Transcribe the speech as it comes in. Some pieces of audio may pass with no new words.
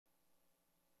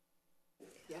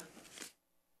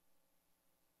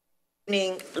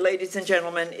Evening, ladies and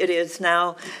gentlemen. It is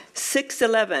now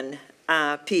 6:11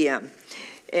 p.m.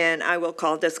 and I will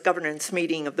call this governance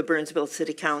meeting of the Burnsville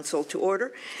City Council to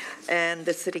order. And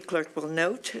the city clerk will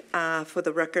note for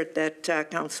the record that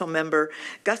Council Member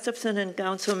Gustafson and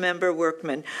Council Member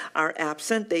Workman are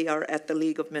absent. They are at the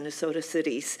League of Minnesota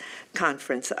Cities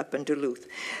conference up in Duluth.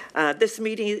 This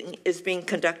meeting is being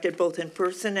conducted both in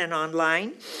person and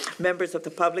online. Members of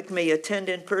the public may attend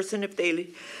in person if they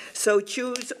so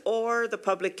choose, or the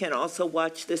public can also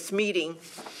watch this meeting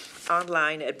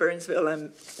online at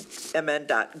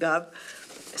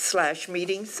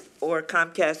burnsvillemn.gov/meetings or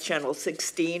Comcast Channel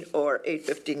 16 or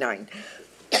 859.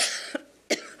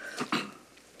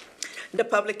 The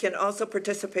public can also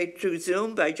participate through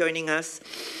Zoom by joining us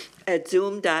at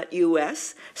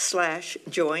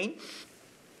zoom.us/join.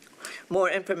 More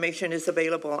information is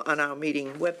available on our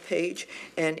meeting webpage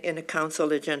and in a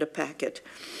council agenda packet.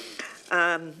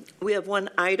 We have one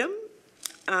item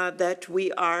that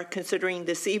we are considering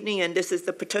this evening, and this is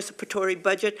the participatory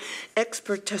budget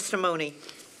expert testimony.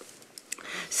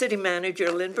 City Manager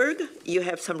Lindberg, you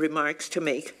have some remarks to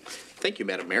make. Thank you,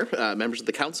 Madam Mayor. Members of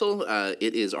the Council,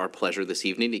 it is our pleasure this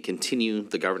evening to continue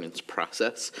the governance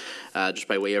process. Just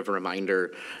by way of a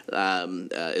reminder,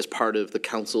 as part of the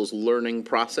Council's learning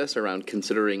process around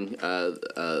considering,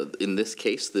 in this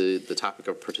case, the topic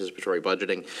of participatory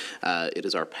budgeting, it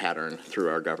is our pattern through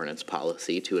our governance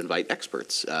policy to invite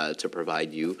experts to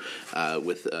provide you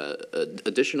with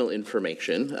additional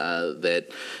information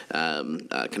that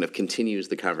kind of continues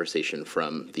the conversation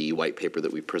from the white paper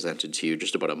that we presented to you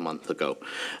just about a month ago.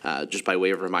 Just by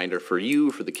way of reminder for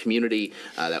you, for the community,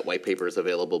 that white paper is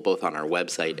available both on our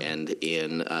website and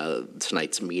in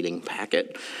tonight's meeting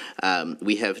packet.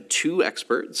 We have two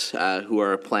experts who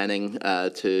are planning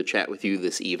to chat with you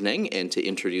this evening and to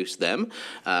introduce them.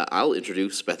 I'll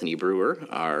introduce Bethany Brewer,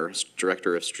 our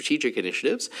Director of Strategic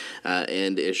Initiatives,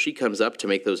 and as she comes up to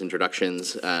make those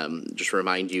introductions, just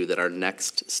remind you that our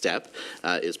next step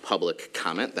is public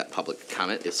comment. That public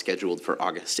comment is scheduled for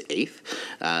August 8th.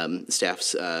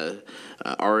 Staff's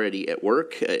already at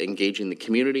work engaging the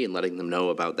community and letting them know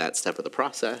about that step of the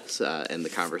process and the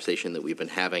conversation that we've been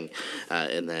having.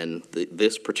 And then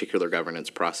this particular governance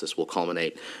process will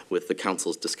culminate with the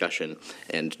Council's discussion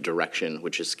and direction,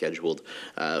 which is scheduled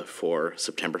for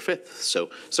September 5th.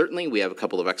 So certainly we have a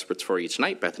couple of experts for you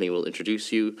tonight. Bethany will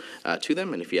introduce you to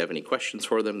them, and if you have any questions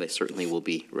for them, they certainly will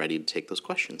be ready to take those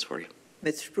questions for you.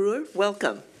 Ms. Brewer,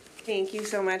 welcome. Thank you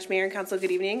so much, Mayor and Council.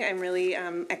 Good evening. I'm really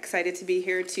excited to be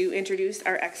here to introduce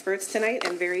our experts tonight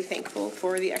and very thankful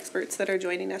for the experts that are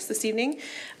joining us this evening.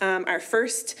 Our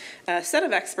first set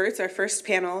of experts, our first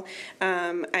panel,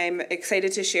 I'm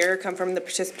excited to share come from the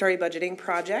Participatory Budgeting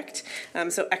Project.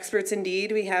 So experts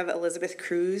indeed. We have Elizabeth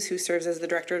Cruz, who serves as the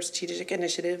Director of Strategic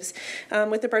Initiatives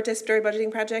with the Participatory Budgeting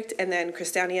Project, and then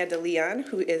Cristania De Leon,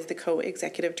 who is the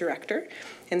Co-Executive Director.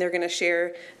 And they're going to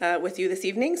share with you this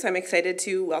evening. So I'm excited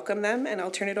to welcome them, and I'll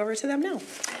turn it over to them now.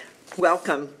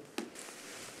 Welcome.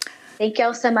 Thank you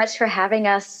all so much for having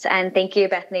us, and thank you,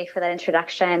 Bethany, for that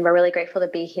introduction. We're really grateful to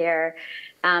be here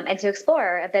and to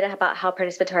explore a bit about how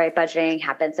participatory budgeting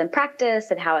happens in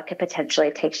practice and how it could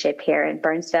potentially take shape here in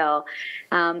Burnsville.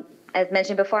 As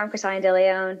mentioned before, I'm Cristania De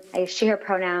Leon. I use she, her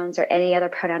pronouns, or any other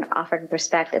pronoun offered with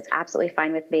respect. It's absolutely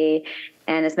fine with me.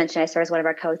 And as mentioned, I serve as one of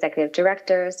our co-executive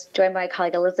directors, joined by my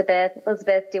colleague Elizabeth.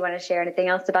 Elizabeth, do you want to share anything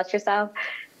else about yourself?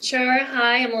 Sure.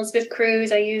 Hi, I'm Elizabeth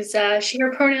Cruz. I use she,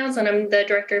 her pronouns, and I'm the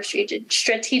Director of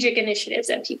Strategic Initiatives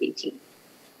at PBP.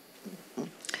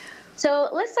 So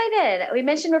let's dive in. We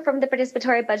mentioned we're from the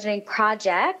Participatory Budgeting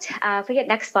Project. If we get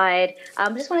next slide, I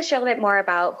just want to share a little bit more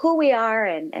about who we are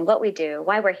and what we do,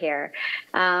 why we're here.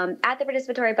 At the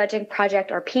Participatory Budgeting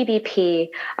Project, or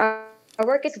PBP, our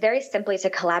work is very simply to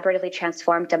collaboratively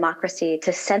transform democracy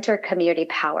to center community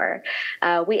power.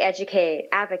 We educate,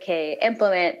 advocate,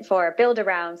 implement for, build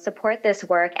around, support this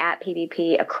work at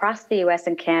PBP across the U.S.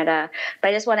 and Canada. But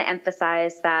I just want to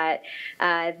emphasize that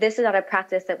this is not a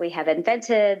practice that we have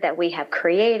invented, that we have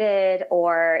created,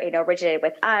 or originated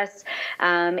with us.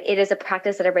 It is a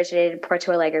practice that originated in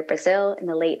Porto Alegre, Brazil, in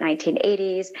the late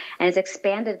 1980s, and has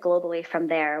expanded globally from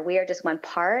there. We are just one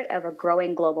part of a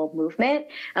growing global movement,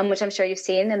 which I'm sure you've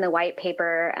seen in the white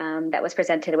paper that was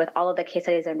presented with all of the case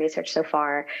studies and research so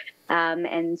far.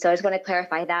 And so I just want to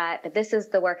clarify that this is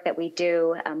the work that we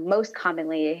do most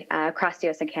commonly across the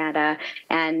U.S. and Canada.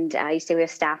 And you see we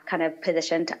have staff kind of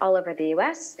positioned all over the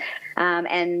U.S.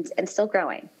 And still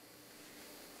growing.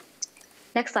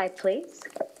 Next slide, please.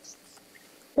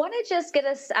 Want to just get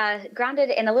us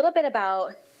grounded in a little bit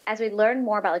about as we learn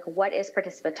more about like what is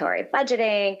participatory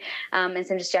budgeting and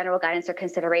some just general guidance or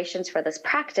considerations for this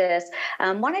practice,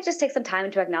 want to just take some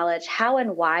time to acknowledge how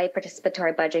and why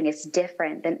participatory budgeting is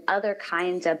different than other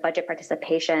kinds of budget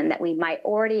participation that we might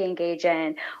already engage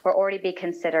in or already be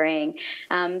considering.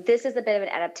 This is a bit of an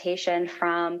adaptation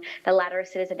from the ladder of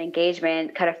citizen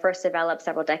engagement, kind of first developed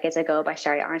several decades ago by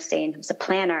Sherry Arnstein, who's a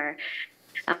planner.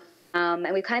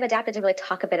 And we've kind of adapted to really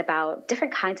talk a bit about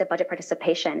different kinds of budget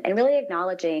participation and really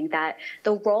acknowledging that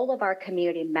the role of our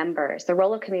community members, the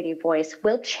role of community voice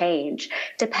will change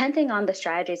depending on the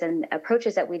strategies and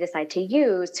approaches that we decide to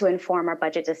use to inform our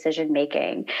budget decision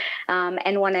making.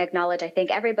 And want to acknowledge, I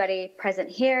think everybody present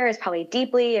here is probably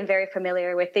deeply and very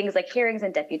familiar with things like hearings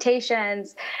and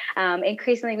deputations.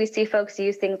 Increasingly, we see folks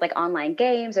use things like online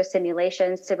games or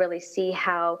simulations to really see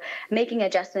how making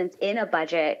adjustments in a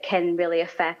budget can really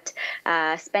affect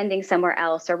spending somewhere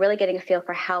else, or really getting a feel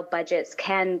for how budgets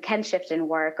can shift and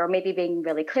work, or maybe being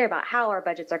really clear about how our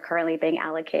budgets are currently being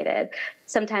allocated.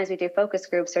 Sometimes we do focus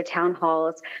groups or town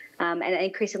halls, and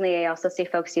increasingly I also see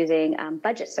folks using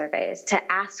budget surveys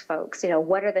to ask folks,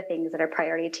 what are the things that are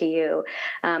priority to you?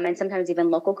 And sometimes even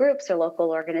local groups or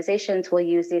local organizations will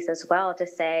use these as well to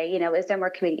say, is there more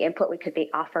community input we could be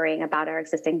offering about our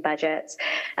existing budgets?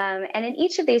 And in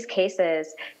each of these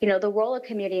cases, the role of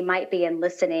community might be in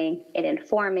listening, in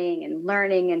informing and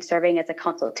learning and serving as a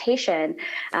consultation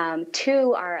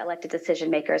to our elected decision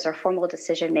makers or formal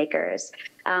decision makers.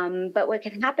 But what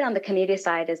can happen on the community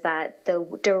side is that the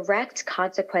direct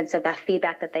consequence of that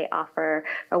feedback that they offer,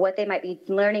 or what they might be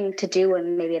learning to do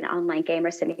in maybe an online game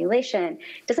or simulation,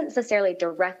 doesn't necessarily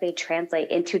directly translate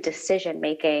into decision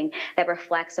making that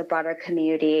reflects a broader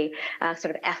community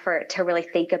sort of effort to really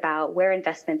think about where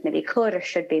investments maybe could or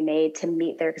should be made to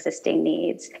meet their existing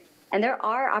needs. And there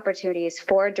are opportunities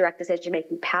for direct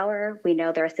decision-making power. We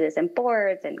know there are citizen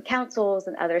boards and councils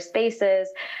and other spaces.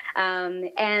 And,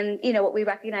 what we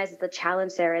recognize as the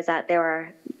challenge there is that there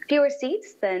are fewer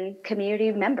seats than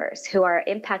community members who are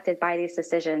impacted by these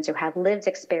decisions, who have lived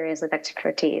experience with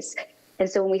expertise. And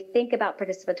so when we think about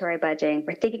participatory budgeting,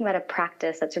 we're thinking about a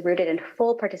practice that's rooted in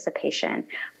full participation.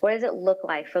 What does it look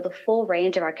like for the full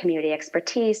range of our community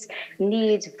expertise,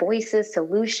 needs, voices,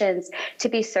 solutions to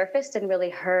be surfaced and really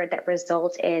heard that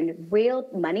result in real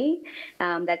money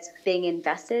that's being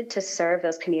invested to serve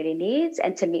those community needs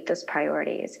and to meet those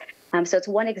priorities? So it's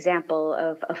one example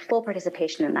of full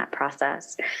participation in that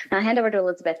process. Now I'll hand over to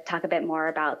Elizabeth to talk a bit more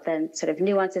about the sort of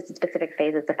nuances and specific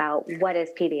phases about what is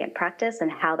PD in practice and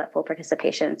how that full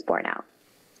participation is borne out.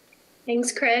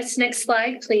 Thanks, Chris. Next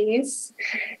slide, please.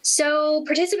 So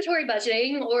participatory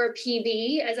budgeting, or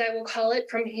PB, as I will call it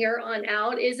from here on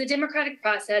out, is a democratic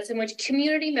process in which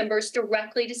community members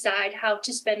directly decide how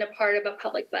to spend a part of a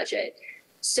public budget.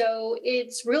 So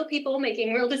it's real people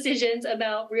making real decisions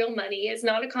about real money. It's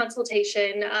not a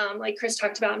consultation like Chris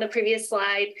talked about in the previous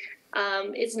slide.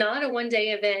 It's not a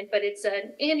one-day event, but it's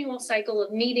an annual cycle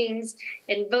of meetings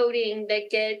and voting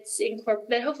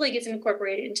that hopefully gets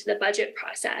incorporated into the budget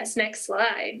process. Next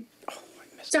slide.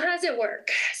 So how does it work?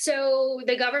 So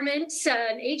the government,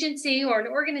 an agency or an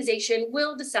organization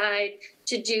will decide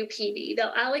to do PB.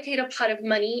 They'll allocate a pot of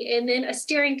money, and then a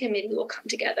steering committee will come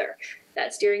together.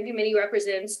 That steering committee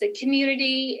represents the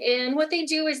community, and what they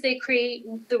do is they create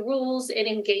the rules and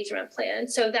engagement plan.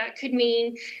 So that could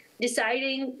mean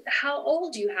deciding how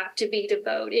old you have to be to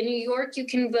vote. In New York, you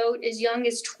can vote as young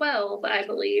as 12, I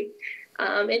believe.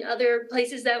 In other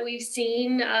places that we've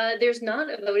seen, there's not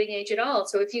a voting age at all.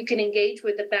 So if you can engage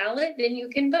with the ballot, then you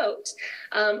can vote.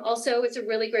 Also, it's a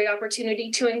really great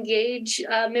opportunity to engage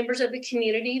members of the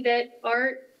community that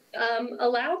aren't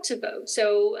allowed to vote.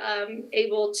 So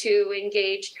able to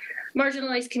engage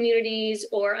marginalized communities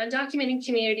or undocumented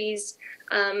communities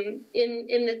in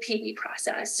the PB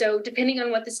process. So depending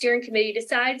on what the steering committee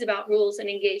decides about rules and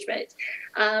engagement,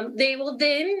 they will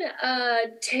then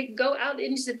go out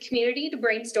into the community to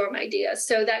brainstorm ideas.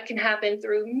 So that can happen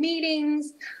through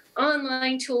meetings,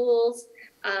 online tools,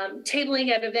 tabling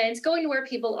at events, going to where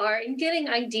people are and getting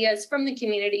ideas from the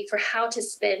community for how to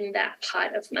spend that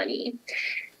pot of money.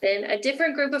 Then a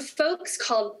different group of folks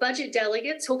called budget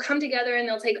delegates will come together and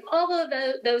they'll take all of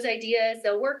those ideas.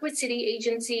 They'll work with city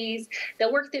agencies.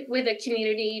 They'll work with a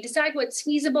community, decide what's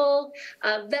feasible,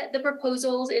 vet the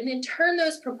proposals, and then turn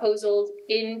those proposals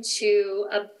into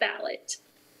a ballot.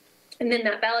 And then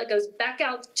that ballot goes back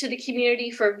out to the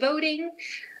community for voting.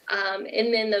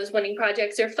 And then those winning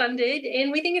projects are funded. And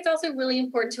we think it's also really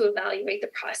important to evaluate the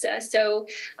process. So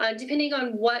depending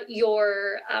on what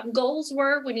your goals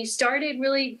were when you started,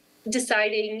 really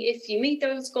deciding if you meet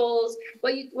those goals,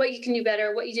 what you can do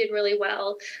better, what you did really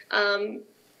well.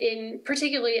 in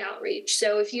particularly outreach.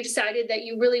 So if you decided that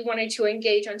you really wanted to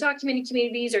engage undocumented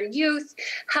communities or youth,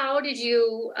 how did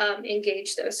you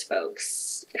engage those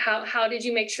folks? How did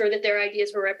you make sure that their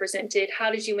ideas were represented?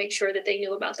 How did you make sure that they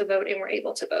knew about the vote and were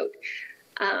able to vote?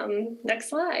 Next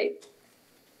slide.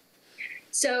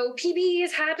 So PB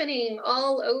is happening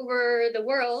all over the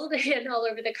world and all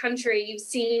over the country. You've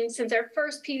seen since our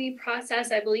first PB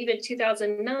process, I believe in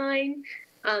 2009,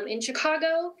 in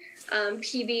Chicago,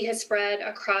 PB has spread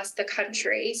across the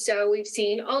country. So we've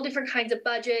seen all different kinds of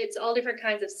budgets, all different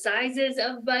kinds of sizes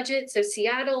of budgets. So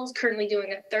Seattle's currently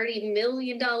doing a $30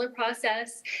 million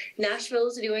process.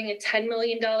 Nashville's doing a $10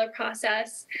 million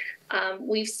process.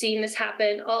 We've seen this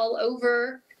happen all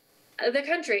over the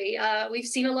country. We've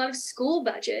seen a lot of school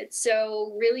budgets,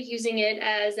 so really using it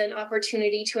as an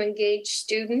opportunity to engage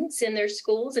students in their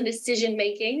schools and decision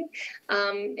making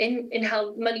in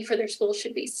how money for their schools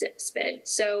should be spent.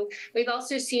 So we've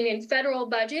also seen in federal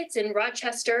budgets in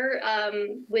Rochester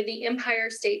with the Empire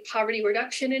State Poverty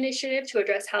Reduction Initiative to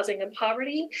address housing and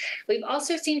poverty. We've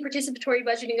also seen participatory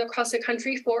budgeting across the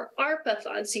country for ARPA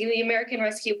funds, so the American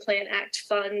Rescue Plan Act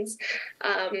funds.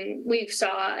 We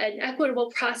saw an equitable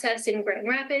process in Grand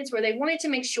Rapids where they wanted to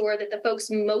make sure that the folks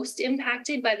most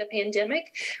impacted by the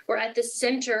pandemic were at the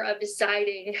center of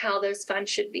deciding how those funds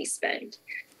should be spent.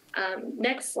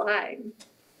 Next slide.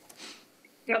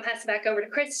 I'll pass it back over to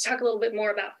Chris to talk a little bit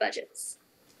more about budgets.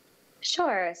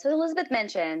 Sure. So Elizabeth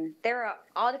mentioned there are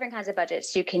all different kinds of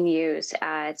budgets you can use to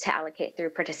allocate through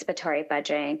participatory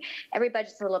budgeting. Every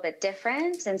budget's a little bit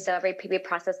different, and so every PB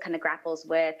process kind of grapples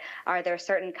with, are there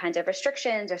certain kinds of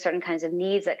restrictions or certain kinds of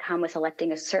needs that come with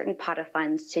selecting a certain pot of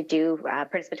funds to do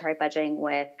participatory budgeting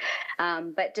with.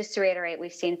 But just to reiterate,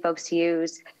 we've seen folks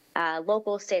use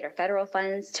local, state, or federal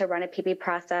funds to run a PB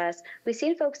process. We've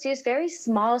seen folks use very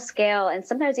small scale and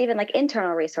sometimes even like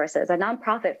internal resources. A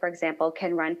nonprofit, for example,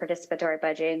 can run participatory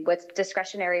budgeting with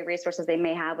discretionary resources they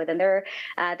may have within their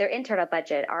internal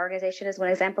budget. Our organization is one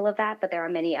example of that, but there are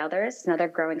many others, another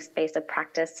growing space of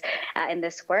practice in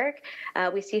this work.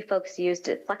 We see folks use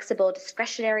flexible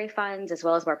discretionary funds as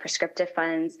well as more prescriptive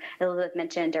funds. Elizabeth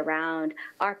mentioned around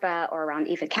ARPA or around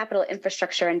even capital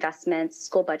infrastructure investments,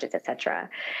 school budgets, et cetera.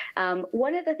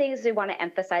 One of the things we want to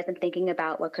emphasize in thinking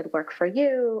about what could work for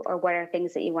you or what are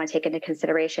things that you want to take into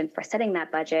consideration for setting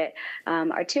that budget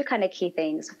are two kind of key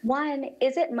things. One,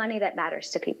 is it money that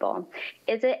matters to people?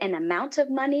 Is it an amount of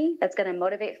money that's going to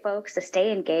motivate folks to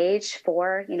stay engaged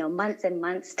for, months and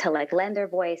months to lend their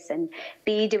voice and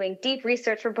be doing deep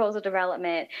research proposal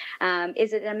development?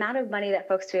 Is it an amount of money that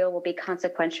folks feel will be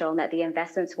consequential and that the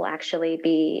investments will actually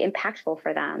be impactful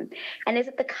for them? And is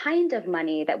it the kind of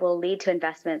money that will lead to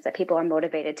investments that people are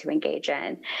motivated to engage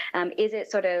in? Is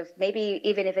it sort of, maybe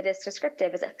even if it is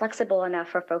prescriptive, is it flexible enough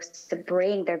for folks to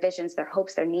bring their visions, their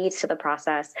hopes, their needs to the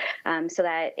process so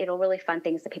that it'll really fund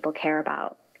things that people care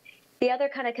about? The other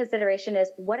kind of consideration is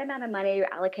what amount of money you're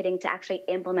allocating to actually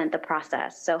implement the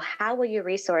process. So how will you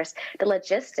resource the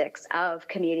logistics of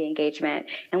community engagement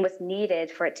and what's needed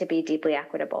for it to be deeply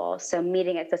equitable? So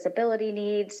meeting accessibility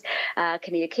needs,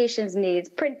 communications needs,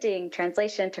 printing,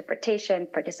 translation, interpretation,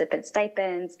 participant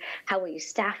stipends, how will you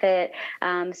staff it?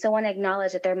 So I want to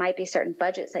acknowledge that there might be certain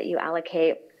budgets that you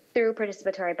allocate through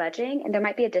participatory budgeting, and there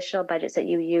might be additional budgets that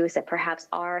you use that perhaps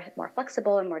are more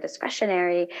flexible and more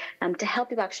discretionary to help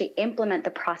you actually implement the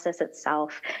process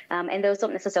itself. And those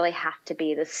don't necessarily have to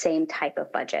be the same type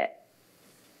of budget.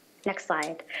 Next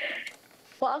slide.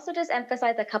 We'll also just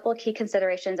emphasize a couple of key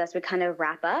considerations as we kind of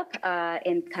wrap up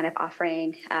in kind of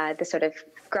offering the sort of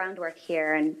groundwork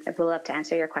here, and we'll love to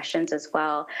answer your questions as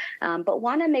well. But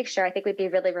want to make sure, I think we'd be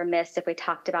really remiss if we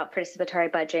talked about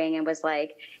participatory budgeting and was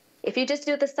like, if you just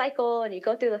do the cycle and you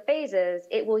go through the phases,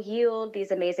 it will yield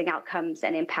these amazing outcomes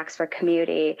and impacts for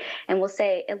community. And we'll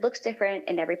say it looks different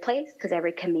in every place because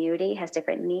every community has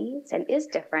different needs and is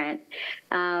different.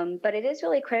 But it is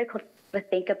really critical to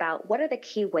think about what are the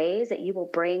key ways that you will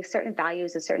bring certain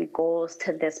values and certain goals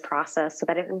to this process so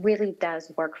that it really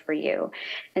does work for you.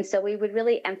 And so we would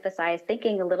really emphasize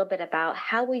thinking a little bit about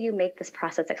how will you make this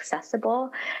process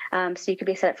accessible so you can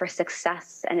be set up for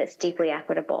success and it's deeply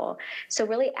equitable. So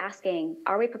really asking,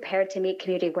 are we prepared to meet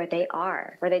community where they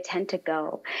are, where they tend to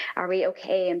go? Are we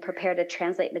okay and prepared to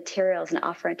translate materials and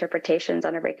offer interpretations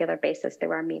on a regular basis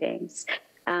through our meetings?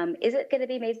 Is it going to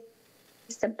be made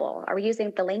simple? Are we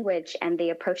using the language and the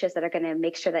approaches that are going to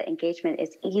make sure that engagement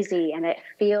is easy and it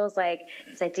feels like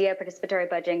this idea of participatory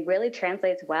budgeting really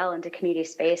translates well into community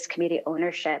space, community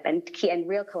ownership, and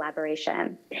real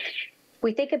collaboration?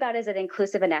 we think about is it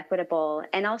inclusive and equitable,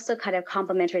 and also kind of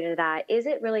complementary to that, is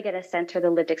it really going to center the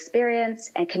lived experience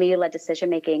and community-led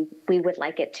decision-making we would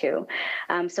like it to?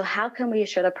 So how can we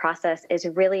ensure the process is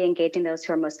really engaging those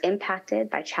who are most impacted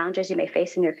by challenges you may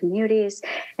face in your communities,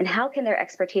 and how can their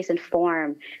expertise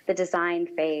inform the design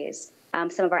phase,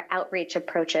 some of our outreach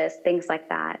approaches, things like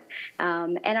that?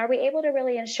 And are we able to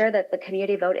really ensure that the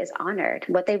community vote is honored?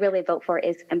 What they really vote for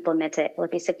is implemented. Will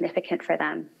it be significant for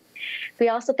them? We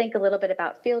also think a little bit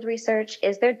about field research.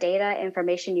 Is there data,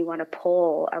 information you want to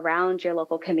pull around your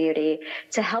local community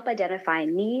to help identify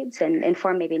needs and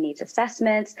inform maybe needs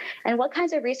assessments? And what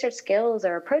kinds of research skills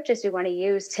or approaches you want to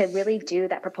use to really do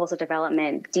that proposal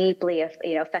development deeply,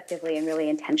 effectively, and really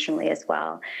intentionally as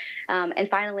well? And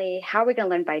finally, how are we going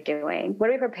to learn by doing? What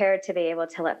are we prepared to be able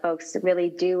to let folks really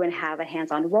do and have a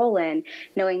hands-on role in,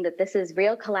 knowing that this is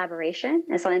real collaboration?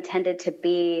 It's not intended to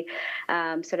be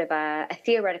sort of a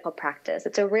theoretical practice.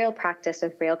 It's a real practice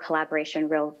of real collaboration,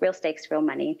 real stakes, real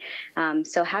money.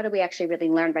 So how do we actually really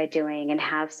learn by doing and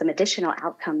have some additional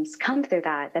outcomes come through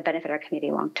that benefit our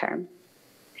community long term?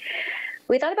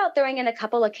 We thought about throwing in a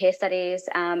couple of case studies,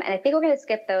 and I think we're going to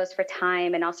skip those for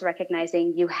time, and also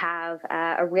recognizing you have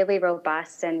a really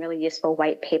robust and really useful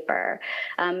white paper.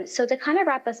 So to kind of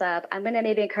wrap us up, I'm going to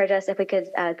maybe encourage us if we could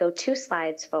go 2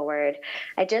 slides forward.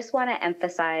 I just want to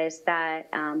emphasize that,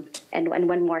 and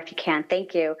one more if you can,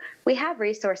 thank you. We have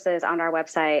resources on our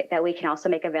website that we can also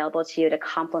make available to you to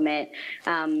complement,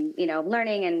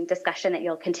 learning and discussion that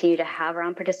you'll continue to have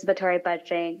around participatory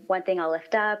budgeting. One thing I'll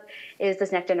lift up is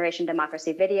this Next Generation Democracy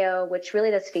video, which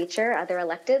really does feature other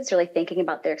electeds really thinking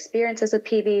about their experiences with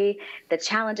PB, the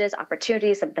challenges,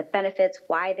 opportunities, the benefits,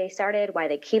 why they started, why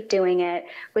they keep doing it,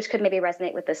 which could maybe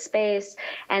resonate with the space.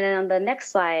 And then on the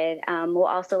next slide, we'll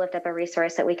also lift up a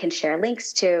resource that we can share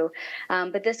links to.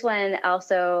 But this one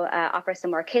also offers some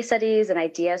more case studies and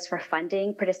ideas for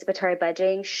funding participatory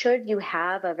budgeting should you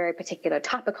have a very particular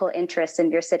topical interest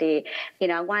in your city.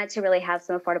 I wanted to really have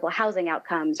some affordable housing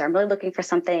outcomes, or I'm really looking for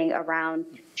something around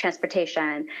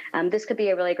transportation. This could be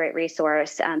a really great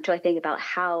resource to really think about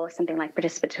how something like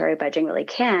participatory budgeting really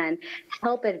can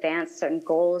help advance certain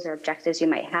goals or objectives you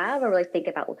might have, or really think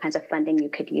about what kinds of funding you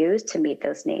could use to meet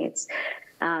those needs.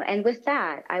 And with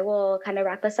that, I will kind of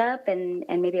wrap us up and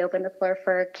maybe open the floor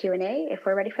for Q&A if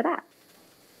we're ready for that.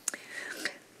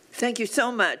 Thank you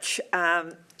so much,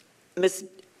 Ms.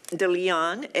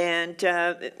 DeLeon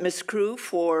and Ms. Crew,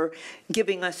 for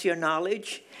giving us your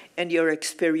knowledge and your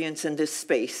experience in this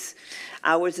space.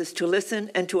 Ours is to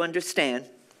listen and to understand.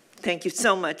 Thank you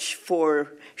so much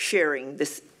for sharing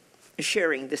this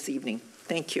evening.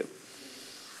 Thank you.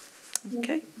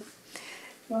 Okay.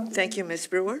 Thank you, Ms.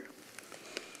 Brewer.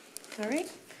 All right.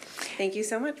 Thank you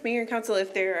so much, Mayor and Council.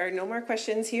 If there are no more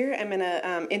questions here, I'm going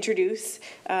to introduce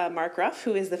Mark Ruff,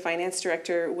 who is the Finance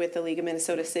Director with the League of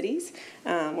Minnesota Cities.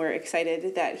 We're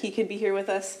excited that he could be here with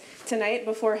us tonight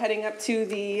before heading up to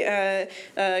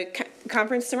the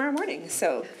conference tomorrow morning.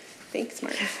 So thanks,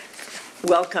 Mark.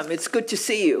 Welcome. It's good to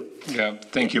see you. Yeah,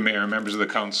 thank you, Mayor, members of the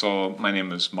council. My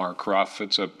name is Mark Ruff.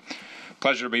 It's a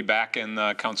pleasure to be back in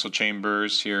the council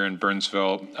chambers here in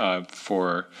Burnsville.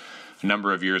 For a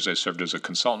number of years, I served as a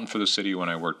consultant for the city when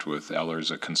I worked with Ehlers,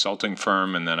 a consulting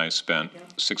firm, and then I spent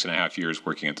 6.5 years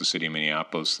working at the city of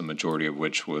Minneapolis, the majority of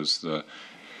which was the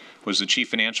chief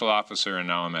financial officer, and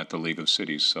now I'm at the League of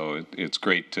Cities. So it's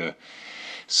great to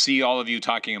see all of you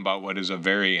talking about what is a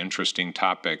very interesting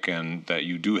topic, and that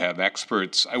you do have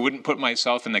experts. I wouldn't put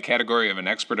myself in the category of an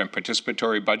expert on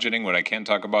participatory budgeting. What I can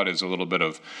talk about is a little bit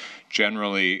of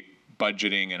generally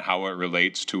budgeting and how it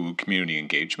relates to community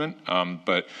engagement.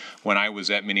 But when I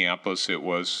was at Minneapolis, it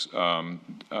was the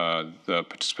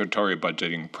participatory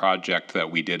budgeting project that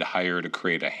we did hire to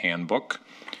create a handbook.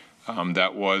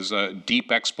 That was a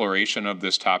deep exploration of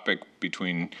this topic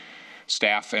between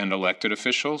staff and elected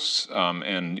officials.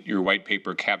 And your white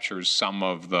paper captures some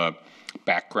of the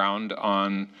background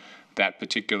on that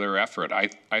particular effort.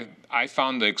 I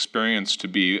found the experience to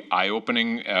be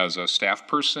eye-opening as a staff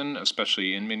person,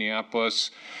 especially in Minneapolis,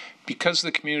 because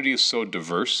the community is so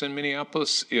diverse in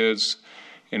Minneapolis. I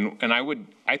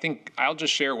think I'll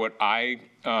just share what I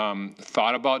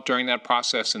thought about during that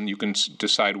process, and you can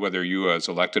decide whether you, as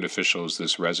elected officials,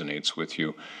 this resonates with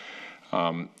you.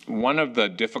 One of the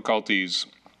difficulties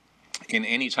in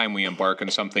any time we embark on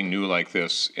something new like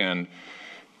this, and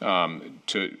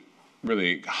to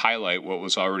really highlight what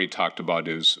was already talked about,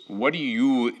 is what do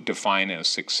you define as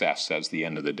success as the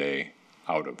end of the day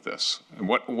out of this?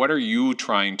 What are you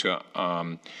trying to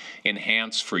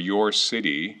enhance for your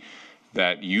city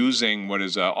that using what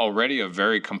is already a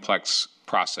very complex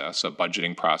process, a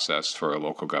budgeting process for a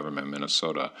local government in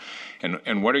Minnesota,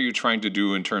 and what are you trying to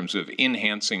do in terms of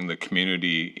enhancing the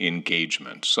community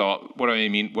engagement? So what do I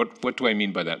mean? What do I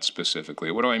mean by that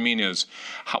specifically? What do I mean is,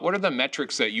 what are the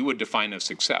metrics that you would define as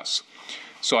success?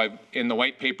 So in the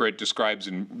white paper, it describes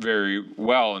very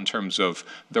well in terms of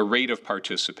the rate of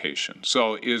participation.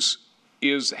 So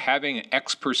is having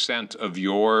X% of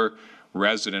your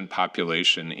resident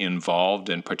population involved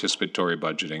in participatory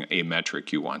budgeting a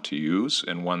metric you want to use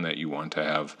and one that you want to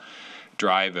have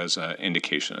drive as an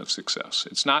indication of success?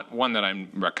 It's not one that I'm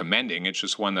recommending, it's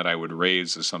just one that I would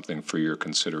raise as something for your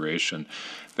consideration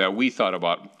that we thought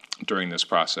about during this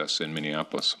process in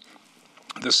Minneapolis.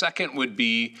 The second would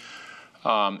be,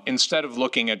 instead of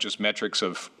looking at just metrics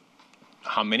of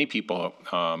how many people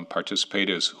participate,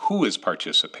 is who is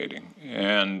participating.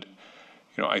 And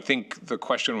I think the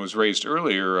question was raised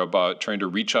earlier about trying to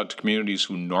reach out to communities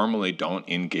who normally don't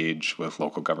engage with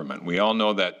local government. We all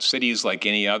know that cities, like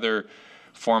any other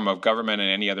form of government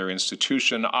and any other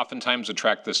institution, oftentimes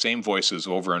attract the same voices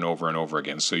over and over and over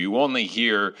again. So you only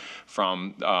hear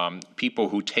from people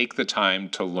who take the time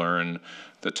to learn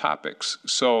the topics.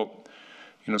 So,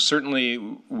 certainly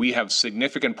we have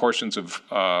significant portions of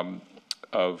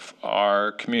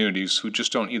our communities who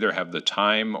just don't either have the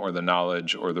time or the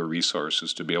knowledge or the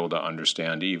resources to be able to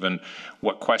understand even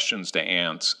what questions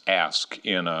to ask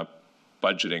in a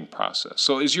budgeting process.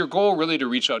 So is your goal really to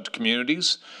reach out to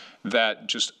communities that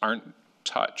just aren't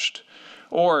touched?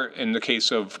 Or in the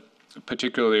case of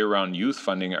particularly around youth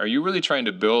funding, are you really trying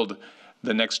to build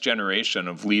the next generation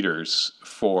of leaders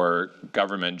for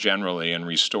government generally and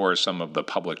restore some of the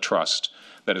public trust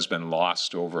that has been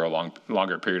lost over a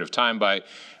longer period of time by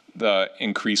the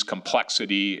increased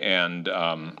complexity and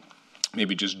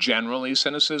maybe just generally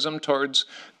cynicism towards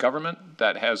government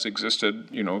that has existed,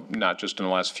 not just in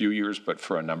the last few years, but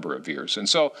for a number of years. And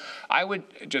so I would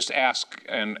just ask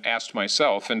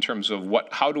myself in terms of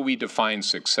how do we define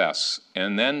success?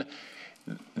 And then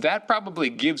that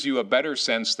probably gives you a better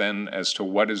sense then as to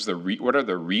what are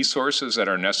the resources that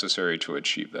are necessary to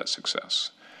achieve that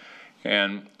success.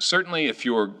 And certainly if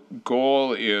your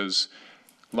goal is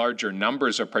larger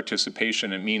numbers of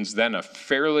participation, it means then a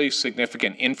fairly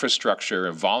significant infrastructure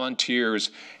of volunteers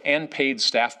and paid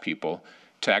staff people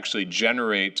to actually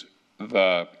generate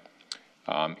the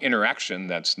interaction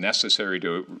that's necessary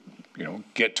to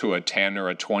get to a 10 or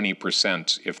a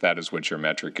 20% if that is what your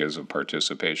metric is of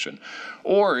participation.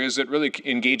 Or is it really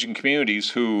engaging communities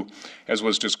who, as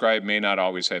was described, may not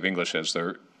always have English as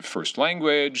their first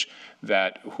language,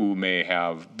 who may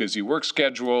have busy work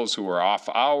schedules, who are off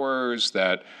hours,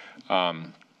 that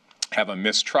have a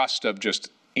mistrust of just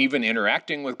even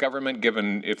interacting with government,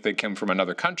 given if they come from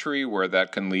another country where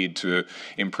that can lead to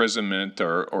imprisonment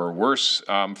or worse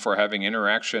for having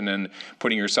interaction and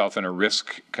putting yourself in a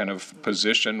risk kind of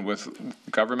position with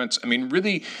governments. I mean,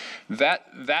 really, that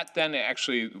then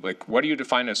actually, what do you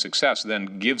define as success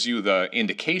then gives you the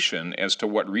indication as to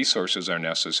what resources are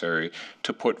necessary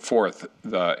to put forth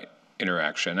the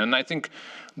interaction. And I think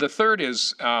the third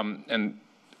is, and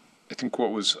I think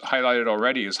what was highlighted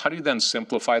already, is how do you then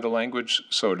simplify the language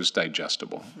so it is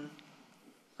digestible,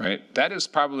 right? That is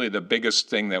probably the biggest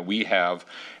thing that we have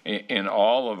in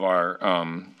all of our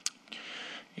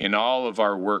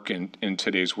work in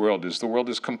today's world. Is the world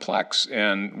is complex,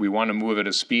 and we want to move at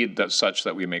a speed that's such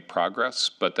that we make progress,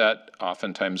 but that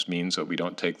oftentimes means that we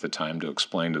don't take the time to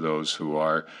explain to those who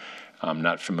are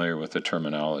not familiar with the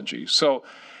terminology. So,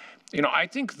 I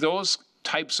think those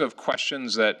types of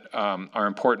questions that are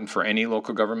important for any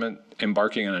local government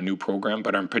embarking on a new program,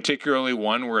 but particularly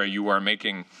one where you are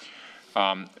making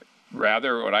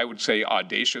rather what I would say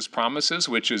audacious promises,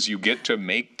 which is you get to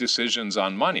make decisions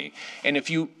on money. And if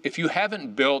you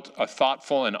haven't built a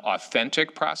thoughtful and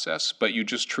authentic process, but you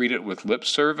just treat it with lip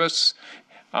service,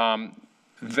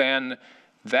 then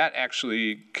that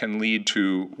actually can lead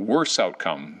to worse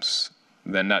outcomes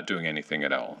than not doing anything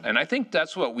at all. And I think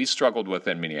that's what we struggled with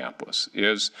in Minneapolis,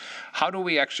 is how do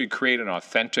we actually create an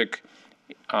authentic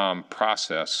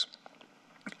process?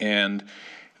 And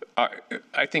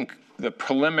I think the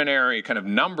preliminary kind of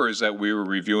numbers that we were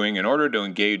reviewing in order to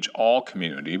engage all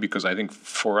community, because I think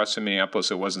for us in Minneapolis,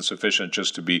 it wasn't sufficient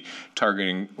just to be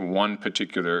targeting one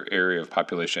particular area of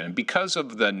population. And because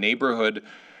of the neighborhood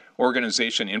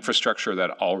organization infrastructure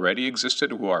that already existed,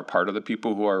 who are part of the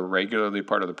people who are regularly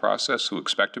part of the process, who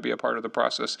expect to be a part of the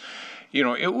process,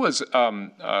 it was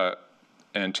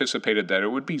anticipated that it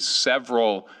would be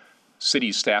several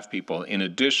city staff people in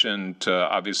addition to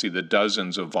obviously the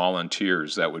dozens of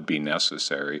volunteers that would be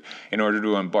necessary in order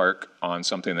to embark on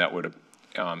something that would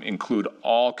include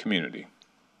all community.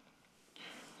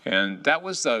 And that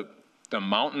was the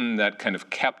mountain that kind of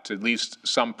kept at least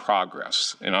some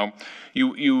progress. You know,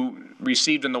 you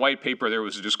received in the white paper, there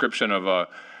was a description of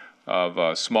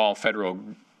a small federal,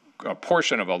 a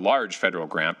portion of a large federal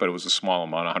grant, but it was a small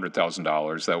amount,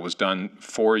 $100,000, that was done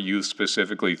for youth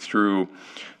specifically through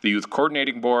the Youth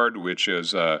Coordinating Board, which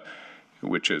is an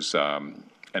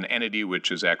entity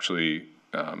which is actually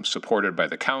supported by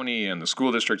the county and the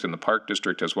school district and the park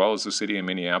district, as well as the city of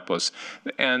Minneapolis.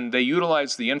 And they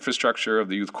utilized the infrastructure of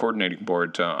the Youth Coordinating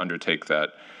Board to undertake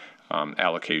that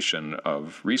allocation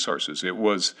of resources. It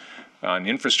was an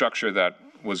infrastructure that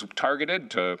was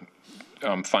targeted to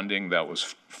funding that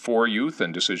was for youth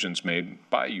and decisions made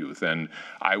by youth. And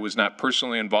I was not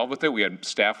personally involved with it. We had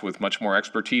staff with much more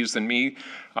expertise than me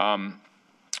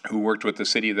who worked with the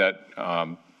city that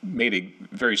made a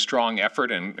very strong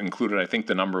effort and included, I think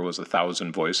the number was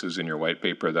 1,000 voices in your white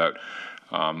paper that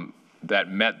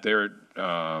met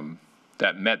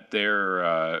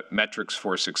their metrics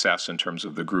for success in terms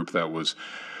of the group that was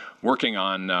working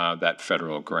on that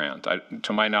federal grant.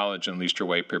 To my knowledge, at least your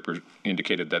white paper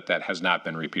indicated that that has not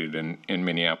been repeated in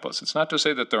Minneapolis. It's not to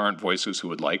say that there aren't voices who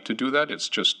would like to do that. It's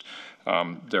just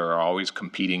there are always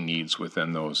competing needs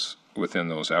within those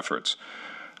efforts.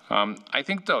 I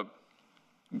think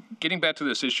getting back to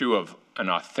this issue of an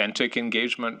authentic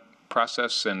engagement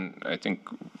process, and I think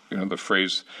the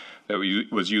phrase that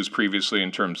was used previously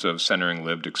in terms of centering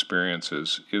lived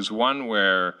experiences is one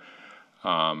where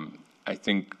I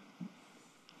think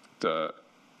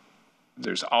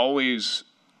there's always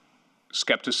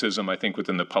skepticism, I think,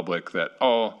 within the public that,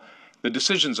 oh, the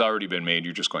decision's already been made,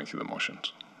 you're just going through the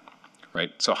motions,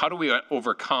 right? So how do we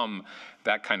overcome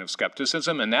that kind of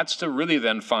skepticism? And that's to really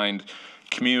then find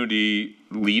community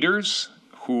leaders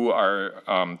who are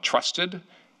trusted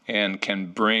and can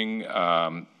bring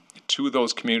to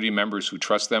those community members who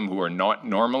trust them, who are not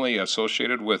normally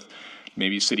associated with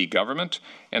maybe city government,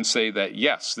 and say that,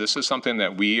 yes, this is something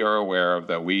that we are aware of,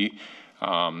 that we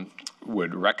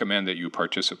would recommend that you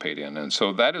participate in. And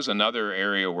so that is another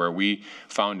area where we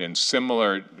found in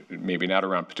similar, maybe not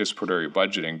around participatory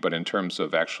budgeting, but in terms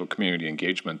of actual community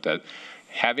engagement, that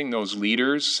having those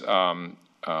leaders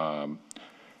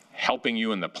helping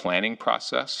you in the planning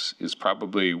process is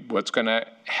probably what's going to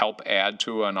help add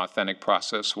to an authentic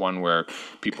process, one where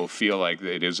people feel like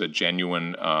it is a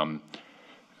genuine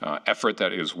effort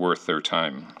that is worth their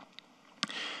time.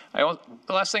 The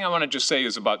last thing I want to just say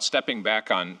is about stepping back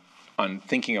on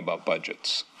thinking about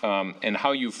budgets and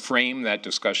how you frame that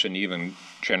discussion, even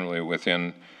generally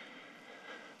within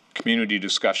community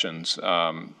discussions.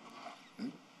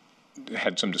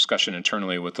 Had some discussion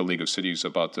internally with the League of Cities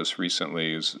about this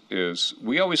recently, is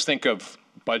we always think of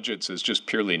budgets as just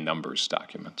purely numbers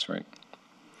documents, right?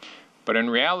 But in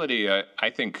reality, I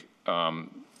think, and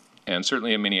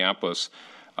certainly in Minneapolis,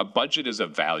 a budget is a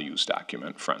values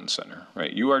document front and center,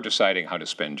 right? You are deciding how to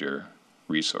spend your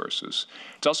resources.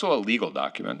 It's also a legal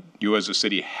document. You as a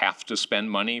city have to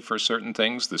spend money for certain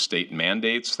things. The state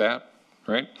mandates that,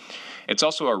 right? It's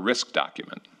also a risk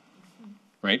document,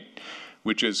 right?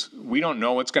 Which is, we don't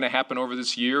know what's going to happen over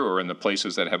this year or in the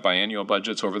places that have biennial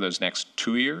budgets over those next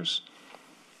 2 years.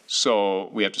 So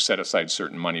we have to set aside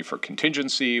certain money for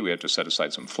contingency. We have to set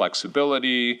aside some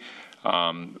flexibility.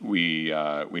 We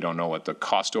don't know what the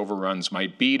cost overruns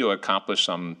might be to accomplish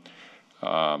some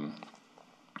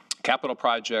capital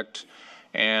project.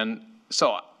 And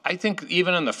so I think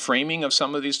even in the framing of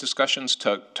some of these discussions,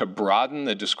 to broaden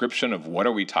the description of what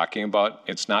are we talking about,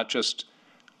 it's not just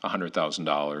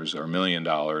 $100,000 or $1 million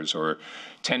or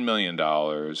 $10 million.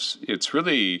 It's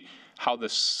really how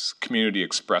this community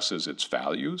expresses its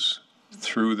values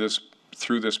through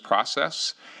this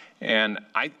process. And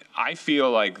I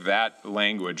feel like that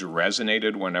language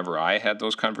resonated whenever I had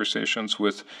those conversations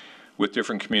with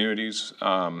different communities.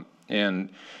 And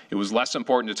it was less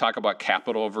important to talk about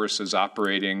capital versus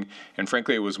operating. And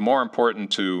frankly, it was more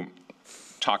important to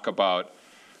talk about,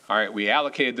 all right, we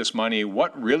allocated this money,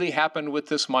 what really happened with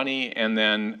this money, and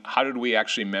then how did we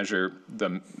actually measure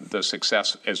the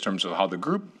success in terms of how the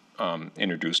group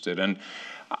introduced it. And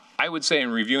I would say in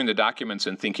reviewing the documents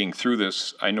and thinking through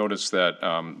this, I noticed that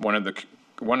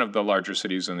one of the larger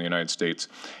cities in the United States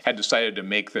had decided to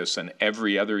make this an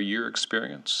every other year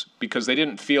experience because they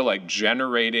didn't feel like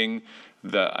generating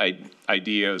the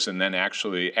ideas and then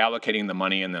actually allocating the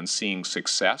money and then seeing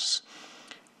success.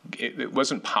 It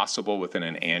wasn't possible within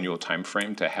an annual time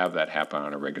frame to have that happen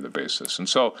on a regular basis. And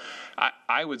so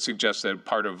I would suggest that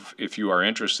part of, if you are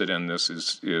interested in this,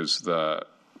 is the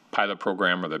pilot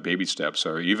program or the baby steps,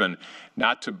 or even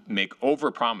not to make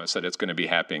overpromise that it's going to be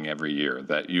happening every year,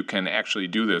 that you can actually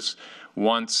do this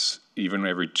once, even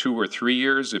every 2 or 3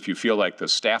 years, if you feel like the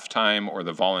staff time or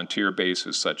the volunteer base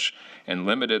is such and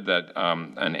limited that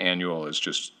an annual is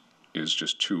just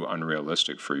too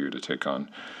unrealistic for you to take on.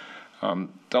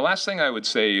 The last thing I would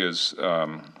say is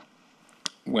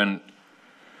when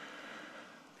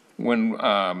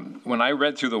I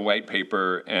read through the white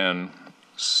paper and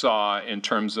saw in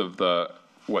terms of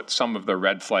what some of the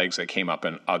red flags that came up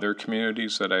in other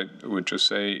communities, that I would just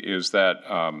say is that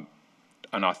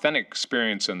an authentic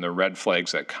experience in the red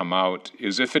flags that come out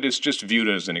is if it is just viewed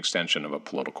as an extension of a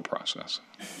political process.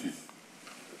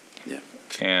 Yeah.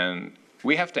 And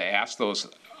we have to ask those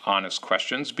honest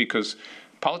questions because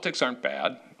politics aren't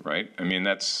bad, right? I mean,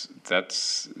 that's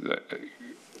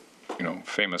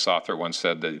famous author once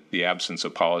said that the absence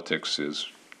of politics is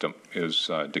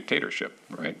dictatorship,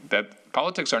 right? That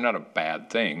politics are not a bad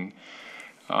thing.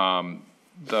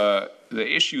 The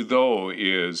issue, though,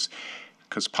 is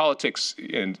because politics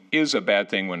is a bad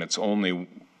thing when it's only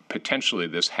potentially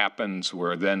this happens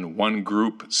where then one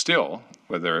group still,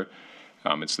 whether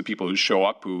it's the people who show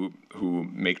up who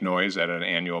make noise at an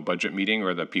annual budget meeting,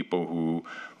 or the people who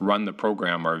run the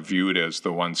program are viewed as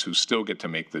the ones who still get to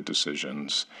make the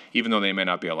decisions. Even though they may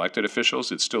not be elected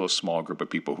officials, it's still a small group of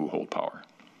people who hold power.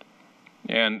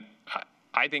 And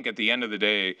I think at the end of the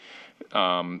day,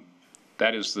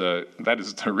 that is the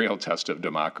real test of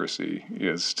democracy,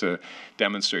 is to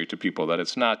demonstrate to people that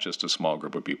it's not just a small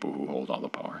group of people who hold all the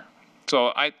power.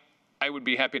 So I would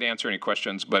be happy to answer any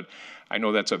questions, but I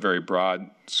know that's a very broad,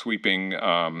 sweeping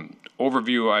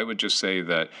overview. I would just say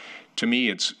that, to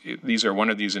me, these are one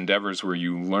of these endeavors where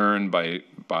you learn by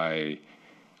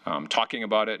talking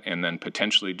about it and then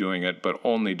potentially doing it, but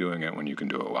only doing it when you can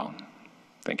do it well.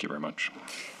 Thank you very much.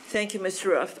 Thank you,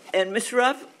 Mr. Ruff. And Mr.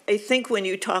 Ruff, I think when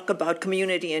you talk about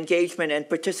community engagement and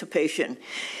participation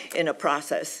in a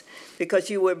process, because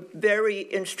you were very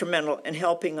instrumental in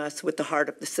helping us with the heart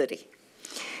of the city.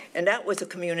 And that was a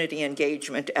community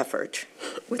engagement effort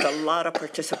with a lot of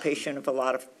participation of a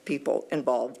lot of people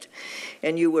involved.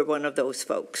 And you were one of those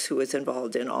folks who was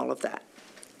involved in all of that.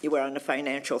 You were on the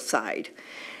financial side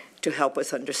to help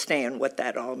us understand what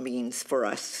that all means for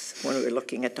us when we were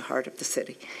looking at the heart of the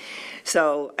city.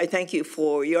 So I thank you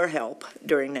for your help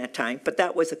during that time. But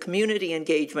that was a community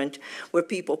engagement where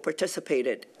people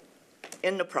participated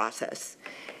in the process.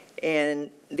 And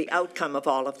the outcome of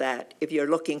all of that, if you're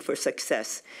looking for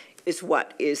success, is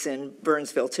what is in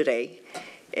Burnsville today.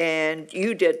 And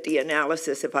you did the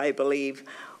analysis, if I believe,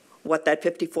 what that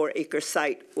 54-acre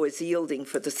site was yielding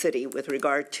for the city with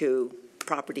regard to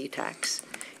property tax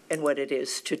and what it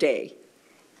is today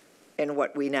and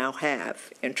what we now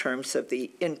have in terms of the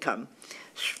income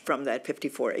from that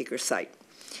 54-acre site.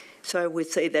 So I would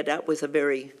say that that was a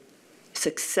very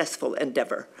successful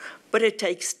endeavor, but it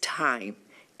takes time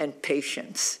and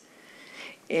patience,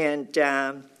 and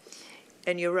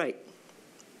you're right.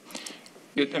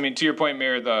 I mean, to your point,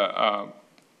 Mayor, the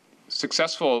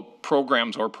successful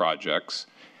programs or projects,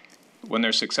 when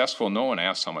they're successful, no one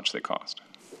asks how much they cost,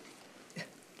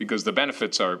 because the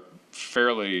benefits are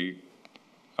fairly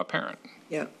apparent.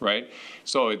 Yeah. Right.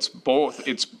 So it's both.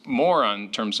 It's more on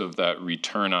terms of that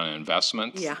return on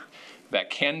investment. Yeah.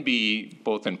 That can be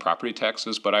both in property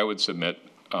taxes, but I would submit.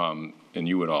 And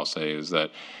you would all say, is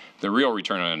that the real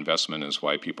return on investment is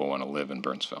why people want to live in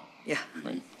Burnsville. Yeah.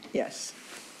 Right? Yes.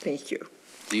 Thank you.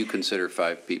 Do you consider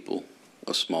 5 people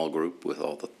a small group with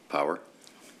all the power?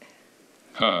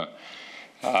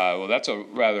 Well, that's a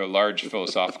rather large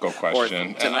philosophical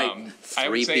question. Or tonight, 3 I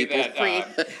would say people?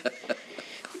 That,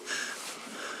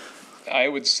 I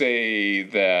would say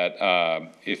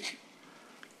that if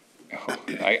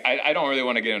I don't really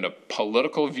want to get into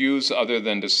political views other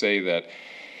than to say that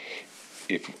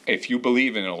if you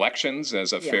believe in elections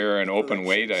as a fair and open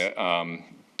way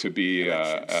to be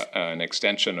an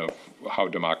extension of how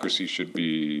democracy should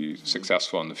be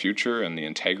successful in the future and the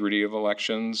integrity of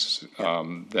elections,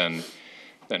 then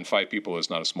 5 people is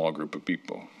not a small group of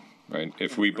people, right?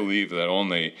 If we believe that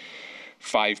only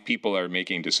 5 people are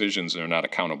making decisions and are not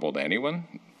accountable to anyone,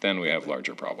 then we have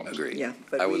larger problems. Agreed. Yeah,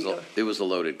 but it was a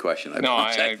loaded question.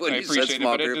 I appreciate it,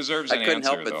 but it deserves an answer, I couldn't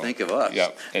help but think of us.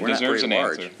 Yeah, it deserves an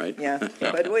answer. Right? Yeah,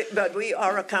 but we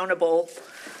are accountable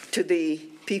to the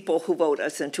people who vote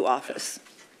us into office.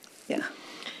 Yeah.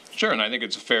 Sure, and I think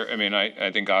it's fair. I mean,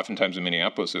 I think oftentimes in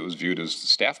Minneapolis it was viewed as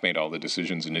staff made all the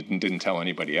decisions and it didn't tell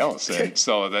anybody else. And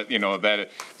so that, that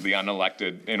the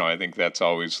unelected, I think that's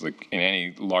always like in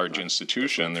any large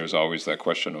institution, there's always that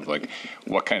question of like,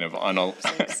 what kind of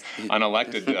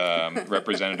unelected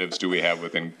representatives do we have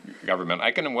within government?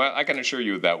 I can assure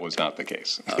you that was not the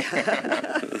case.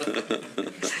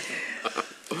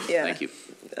 Yeah. Thank you.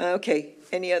 Okay.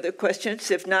 Any other questions?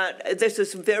 If not, this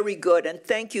is very good, and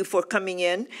thank you for coming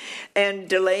in and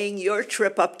delaying your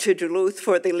trip up to Duluth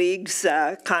for the League's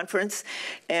conference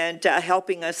and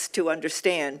helping us to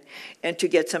understand and to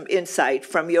get some insight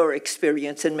from your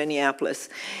experience in Minneapolis.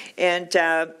 And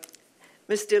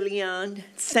Ms. DeLeon,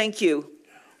 thank you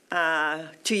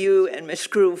to you and Ms.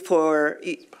 Crew for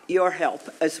your help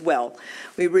as well.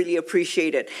 We really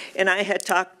appreciate it. And I had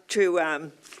talked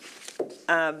to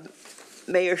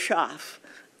Mayor Schaaf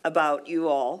about you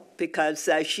all because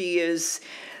she is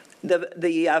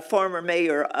the former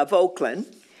mayor of Oakland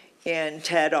and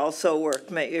had also worked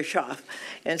Mayor Schaaf.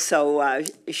 And so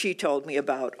she told me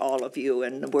about all of you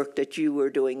and the work that you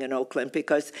were doing in Oakland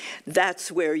because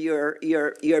that's where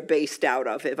you're based out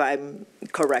of, if I'm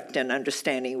correct in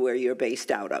understanding where you're based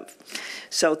out of.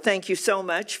 So thank you so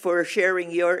much for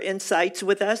sharing your insights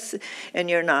with us and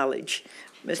your knowledge.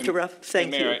 Mr. Ruff,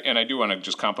 thank you. And I do want to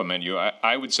just compliment you.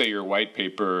 I would say your white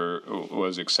paper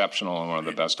was exceptional and one of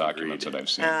the best documents that I've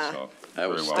seen. So That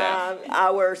was very staff.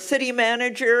 Our city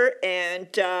manager and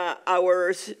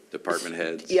our Department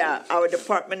heads. Yeah, our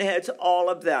department heads, all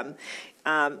of them.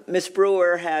 Ms.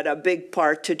 Brewer had a big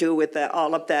part to do with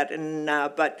all of that, and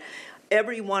but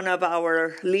every one of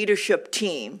our leadership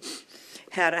team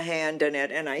had a hand in it,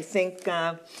 and I think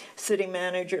City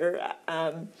Manager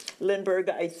Lindbergh,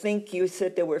 I think you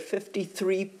said there were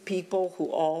 53 people who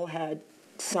all had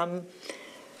some.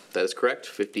 That is correct.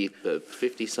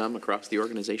 50 some across the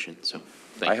organization. So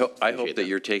I hope Appreciate that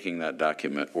you're taking that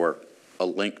document or a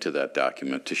link to that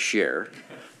document to share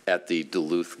at the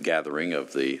Duluth gathering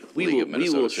of the League of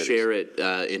Minnesota We will Cities. share it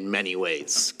in many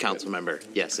ways, Council Member.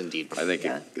 Yes, indeed. I think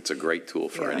it's a great tool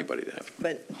for Yeah. anybody to have.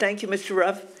 But thank you, Mr.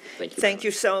 Ruff. Thank you. Thank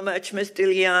you so much, Ms.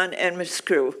 DeLeon and Ms.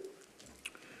 Crew.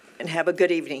 And have a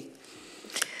good evening.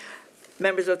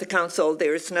 Members of the council,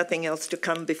 there is nothing else to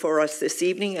come before us this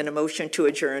evening, and a motion to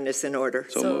adjourn is in order.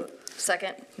 So moved.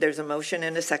 Second. There's a motion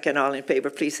and a second. All in favor,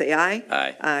 please say aye.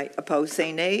 Aye. Aye. Opposed,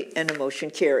 say nay, and the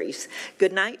motion carries.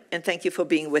 Good night, and thank you for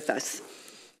being with us.